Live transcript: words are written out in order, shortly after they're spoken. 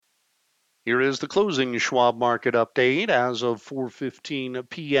Here is the closing Schwab market update as of 4:15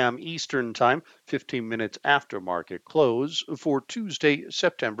 p.m. Eastern Time, 15 minutes after market close for Tuesday,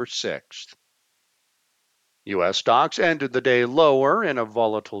 September 6th. U.S. stocks ended the day lower in a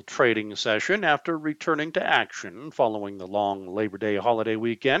volatile trading session after returning to action following the long Labor Day holiday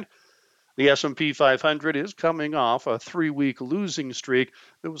weekend. The S&P 500 is coming off a 3-week losing streak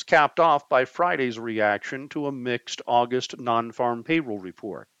that was capped off by Friday's reaction to a mixed August non-farm payroll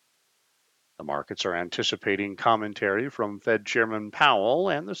report. The markets are anticipating commentary from Fed Chairman Powell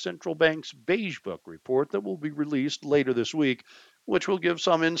and the central bank's Beige Book report that will be released later this week, which will give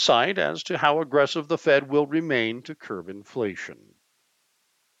some insight as to how aggressive the Fed will remain to curb inflation.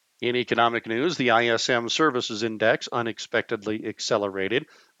 In economic news, the ISM Services Index unexpectedly accelerated,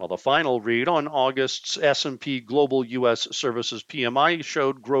 while the final read on August's S&P Global U.S. Services PMI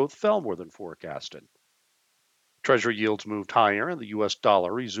showed growth fell more than forecasted. Treasury yields moved higher, and the U.S.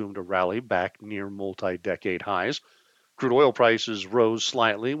 dollar resumed a rally back near multi-decade highs. Crude oil prices rose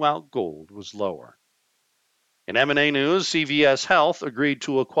slightly, while gold was lower. In M&A news, CVS Health agreed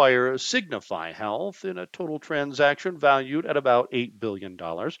to acquire Signify Health in a total transaction valued at about $8 billion.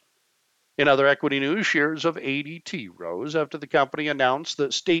 In other equity news, shares of ADT rose after the company announced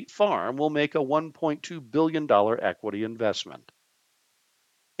that State Farm will make a $1.2 billion equity investment.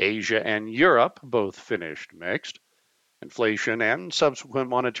 Asia and Europe both finished mixed. Inflation and subsequent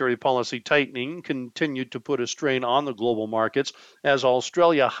monetary policy tightening continued to put a strain on the global markets as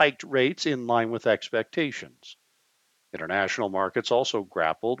Australia hiked rates in line with expectations. International markets also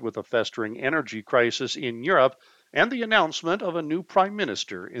grappled with a festering energy crisis in Europe and the announcement of a new prime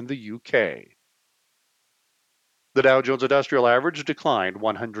minister in the UK. The Dow Jones Industrial Average declined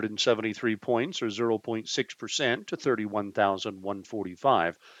 173 points or 0.6% to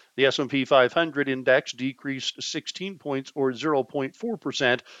 31,145. The S&P 500 index decreased 16 points or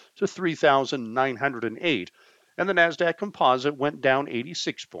 0.4% to 3,908, and the Nasdaq Composite went down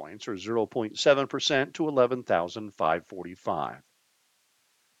 86 points or 0.7% to 11,545.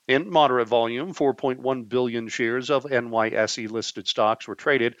 In moderate volume, 4.1 billion shares of NYSE listed stocks were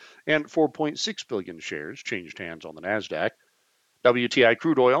traded, and 4.6 billion shares changed hands on the Nasdaq. WTI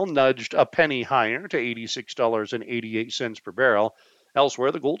crude oil nudged a penny higher to $86.88 per barrel.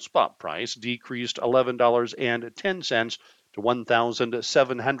 Elsewhere, the gold spot price decreased $11.10 to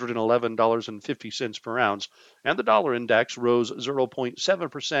 $1,711.50 per ounce, and the dollar index rose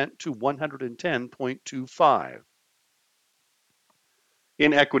 0.7% to 110.25.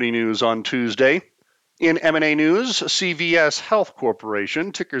 In equity news on Tuesday, in M&A news, CVS Health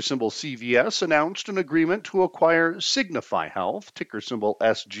Corporation, ticker symbol CVS, announced an agreement to acquire Signify Health, ticker symbol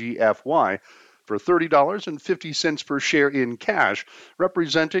SGFY, for $30.50 per share in cash,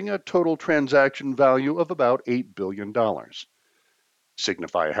 representing a total transaction value of about $8 billion.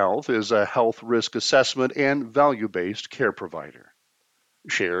 Signify Health is a health risk assessment and value-based care provider.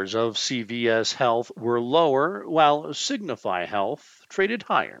 Shares of CVS Health were lower, while Signify Health traded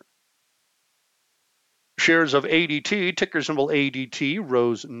higher. Shares of ADT, ticker symbol ADT,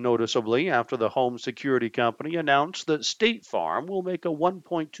 rose noticeably after the home security company announced that State Farm will make a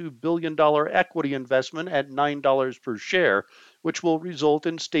 $1.2 billion equity investment at $9 per share, which will result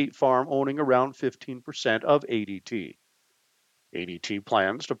in State Farm owning around 15% of ADT. ADT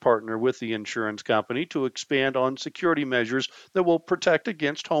plans to partner with the insurance company to expand on security measures that will protect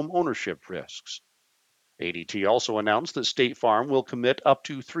against home ownership risks. ADT also announced that State Farm will commit up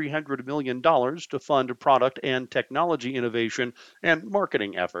to $300 million to fund product and technology innovation and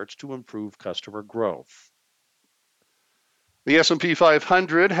marketing efforts to improve customer growth. The S&P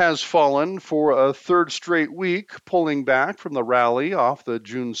 500 has fallen for a third straight week, pulling back from the rally off the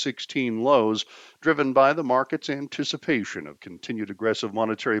June 16 lows, driven by the market's anticipation of continued aggressive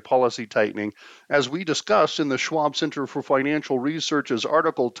monetary policy tightening, as we discussed in the Schwab Center for Financial Research's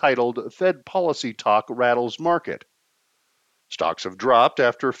article titled Fed Policy Talk Rattles Market. Stocks have dropped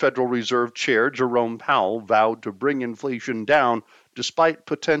after Federal Reserve Chair Jerome Powell vowed to bring inflation down despite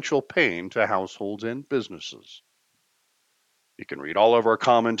potential pain to households and businesses. You can read all of our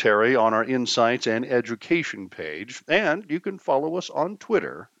commentary on our Insights and Education page, and you can follow us on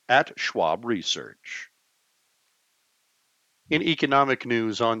Twitter at Schwab Research. In economic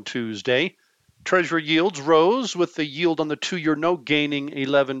news on Tuesday, Treasury yields rose, with the yield on the 2-year note gaining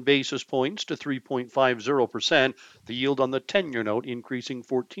 11 basis points to 3.50%, the yield on the 10-year note increasing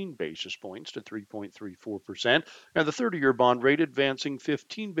 14 basis points to 3.34%, and the 30-year bond rate advancing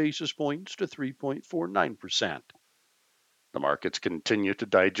 15 basis points to 3.49%. The markets continue to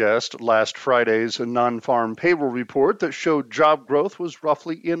digest last Friday's non-farm payroll report that showed job growth was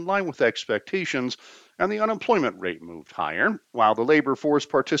roughly in line with expectations and the unemployment rate moved higher, while the labor force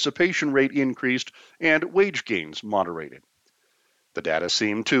participation rate increased and wage gains moderated. The data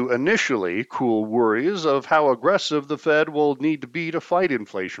seemed to initially cool worries of how aggressive the Fed will need to be to fight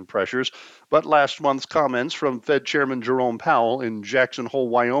inflation pressures, but last month's comments from Fed Chairman Jerome Powell in Jackson Hole,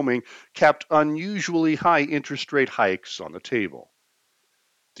 Wyoming, kept unusually high interest rate hikes on the table.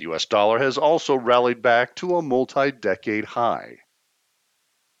 The U.S. dollar has also rallied back to a multi-decade high.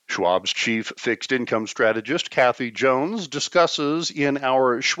 Schwab's chief fixed income strategist, Kathy Jones, discusses in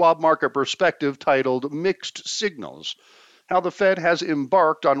our Schwab Market Perspective titled Mixed Signals how the Fed has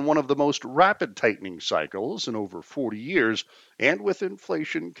embarked on one of the most rapid tightening cycles in over 40 years, and with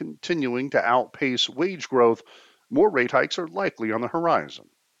inflation continuing to outpace wage growth, more rate hikes are likely on the horizon.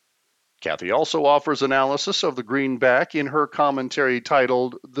 Kathy also offers analysis of the greenback in her commentary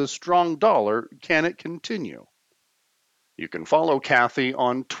titled The Strong Dollar, Can It Continue? You can follow Kathy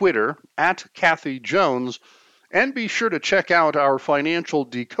on Twitter at Kathy Jones, and be sure to check out our Financial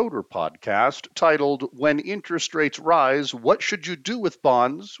Decoder podcast titled When Interest Rates Rise, What Should You Do with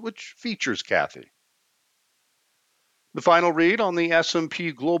Bonds, which features Kathy. The final read on the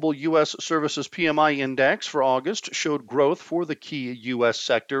S&P Global U.S. Services PMI Index for August showed growth for the key U.S.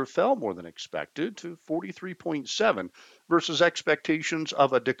 sector fell more than expected to 43.7 versus expectations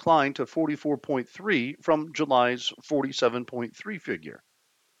of a decline to 44.3 from July's 47.3 figure.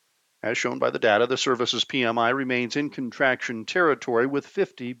 As shown by the data, the services PMI remains in contraction territory, with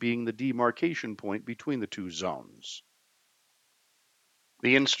 50 being the demarcation point between the two zones.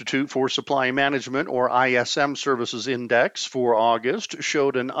 The Institute for Supply Management, or ISM Services Index for August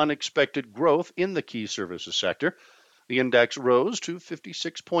showed an unexpected growth in the key services sector. The index rose to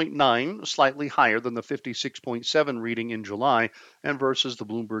 56.9, slightly higher than the 56.7 reading in July, and versus the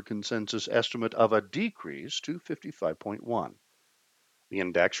Bloomberg consensus estimate of a decrease to 55.1. The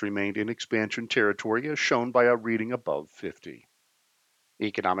index remained in expansion territory as shown by a reading above 50.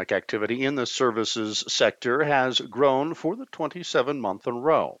 Economic activity in the services sector has grown for the 27th month in a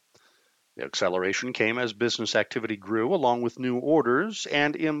row. The acceleration came as business activity grew along with new orders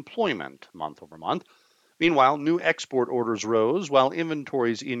and employment month over month. Meanwhile, new export orders rose while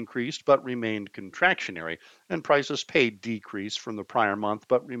inventories increased but remained contractionary, and prices paid decreased from the prior month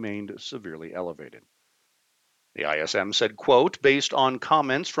but remained severely elevated. The ISM said, quote, based on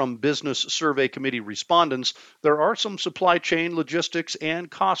comments from Business Survey Committee respondents, there are some supply chain, logistics,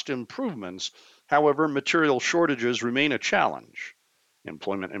 and cost improvements. However, material shortages remain a challenge.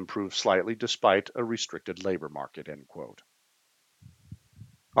 Employment improved slightly despite a restricted labor market, end quote.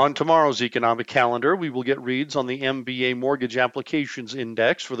 On tomorrow's economic calendar, we will get reads on the MBA Mortgage Applications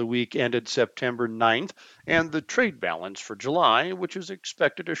Index for the week ended September 9th and the trade balance for July, which is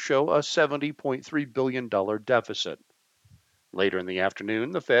expected to show a $70.3 billion deficit. Later in the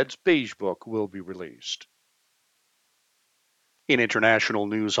afternoon, the Fed's Beige Book will be released. In international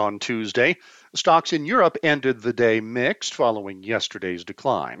news on Tuesday, stocks in Europe ended the day mixed following yesterday's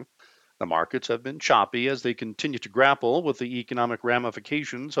decline. The markets have been choppy as they continue to grapple with the economic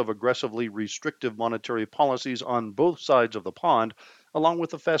ramifications of aggressively restrictive monetary policies on both sides of the pond, along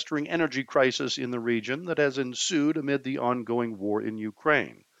with the festering energy crisis in the region that has ensued amid the ongoing war in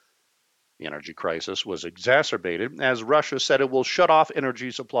Ukraine. The energy crisis was exacerbated as Russia said it will shut off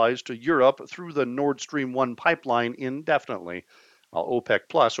energy supplies to Europe through the Nord Stream 1 pipeline indefinitely, while OPEC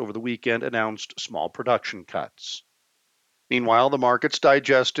Plus over the weekend announced small production cuts. Meanwhile, the markets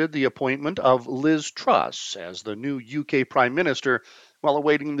digested the appointment of Liz Truss as the new UK Prime Minister while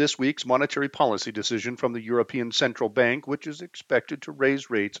awaiting this week's monetary policy decision from the European Central Bank, which is expected to raise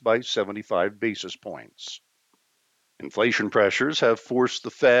rates by 75 basis points. Inflation pressures have forced the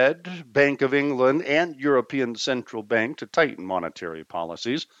Fed, Bank of England, and European Central Bank to tighten monetary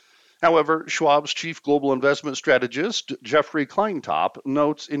policies. However, Schwab's chief global investment strategist, Jeffrey Kleintop,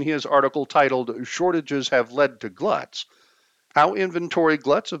 notes in his article titled Shortages Have Led to Gluts how inventory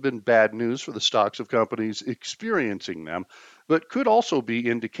gluts have been bad news for the stocks of companies experiencing them, but could also be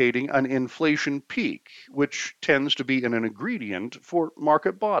indicating an inflation peak, which tends to be an ingredient for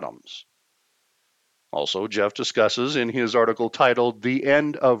market bottoms. Also, Jeff discusses in his article titled The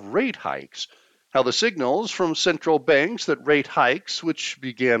End of Rate Hikes how the signals from central banks that rate hikes, which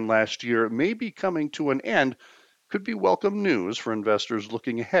began last year, may be coming to an end, could be welcome news for investors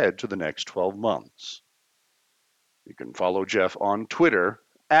looking ahead to the next 12 months. You can follow Jeff on Twitter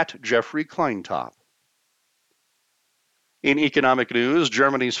at Jeffrey Kleintop. In economic news,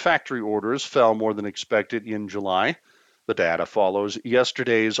 Germany's factory orders fell more than expected in July. The data follows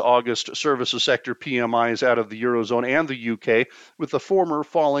yesterday's August services sector PMIs out of the Eurozone and the UK, with the former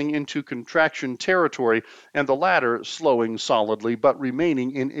falling into contraction territory and the latter slowing solidly but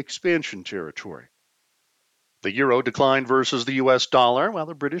remaining in expansion territory. The euro declined versus the US dollar, while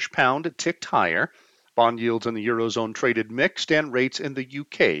the British pound ticked higher. Bond yields in the eurozone traded mixed, and rates in the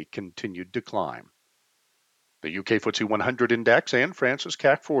UK continued to climb. The UK FTSE 100 index and France's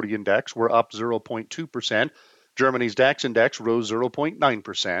CAC 40 index were up 0.2%. Germany's DAX index rose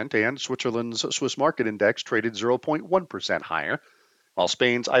 0.9%, and Switzerland's Swiss market index traded 0.1% higher, while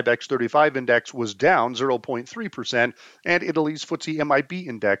Spain's IBEX 35 index was down 0.3%, and Italy's FTSE MIB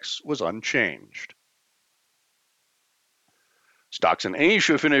index was unchanged. Stocks in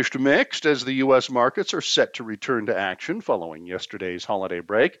Asia finished mixed as the U.S. markets are set to return to action following yesterday's holiday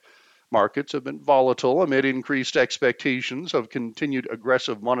break. Markets have been volatile amid increased expectations of continued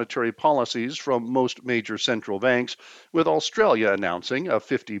aggressive monetary policies from most major central banks, with Australia announcing a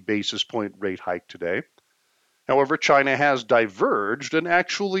 50 basis point rate hike today. However, China has diverged and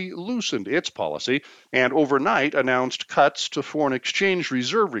actually loosened its policy and overnight announced cuts to foreign exchange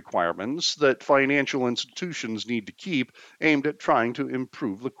reserve requirements that financial institutions need to keep, aimed at trying to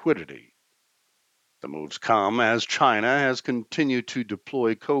improve liquidity. The moves come as China has continued to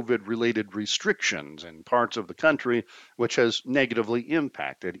deploy COVID-related restrictions in parts of the country, which has negatively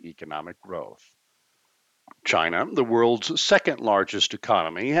impacted economic growth. China, the world's second largest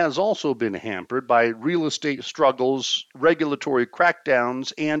economy, has also been hampered by real estate struggles, regulatory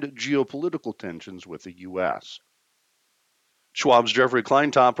crackdowns, and geopolitical tensions with the U.S. Schwab's Jeffrey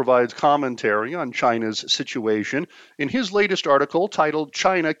Kleintop provides commentary on China's situation in his latest article titled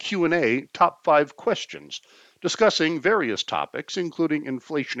China Q&A Top 5 Questions, discussing various topics including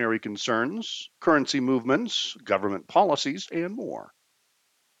inflationary concerns, currency movements, government policies, and more.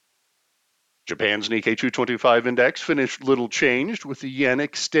 Japan's Nikkei 225 index finished little changed, with the yen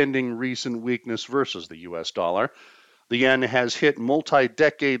extending recent weakness versus the US dollar. The yen has hit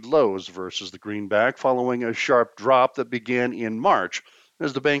multi-decade lows versus the greenback following a sharp drop that began in March,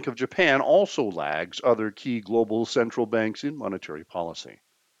 as the Bank of Japan also lags other key global central banks in monetary policy.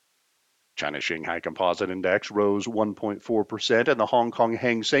 China's Shanghai Composite Index rose 1.4%, and the Hong Kong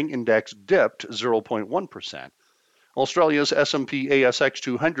Hang Seng Index dipped 0.1%. Australia's S&P ASX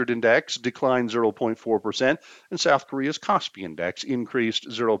 200 index declined 0.4%, and South Korea's Kospi index increased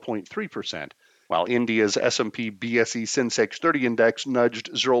 0.3%, while India's S&P BSE Sensex 30 index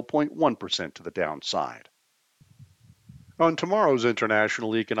nudged 0.1% to the downside. On tomorrow's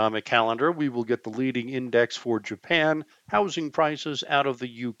international economic calendar, we will get the leading index for Japan, housing prices out of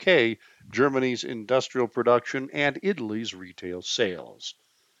the UK, Germany's industrial production, and Italy's retail sales.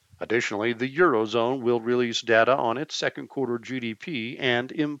 Additionally, the Eurozone will release data on its second quarter GDP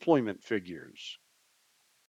and employment figures.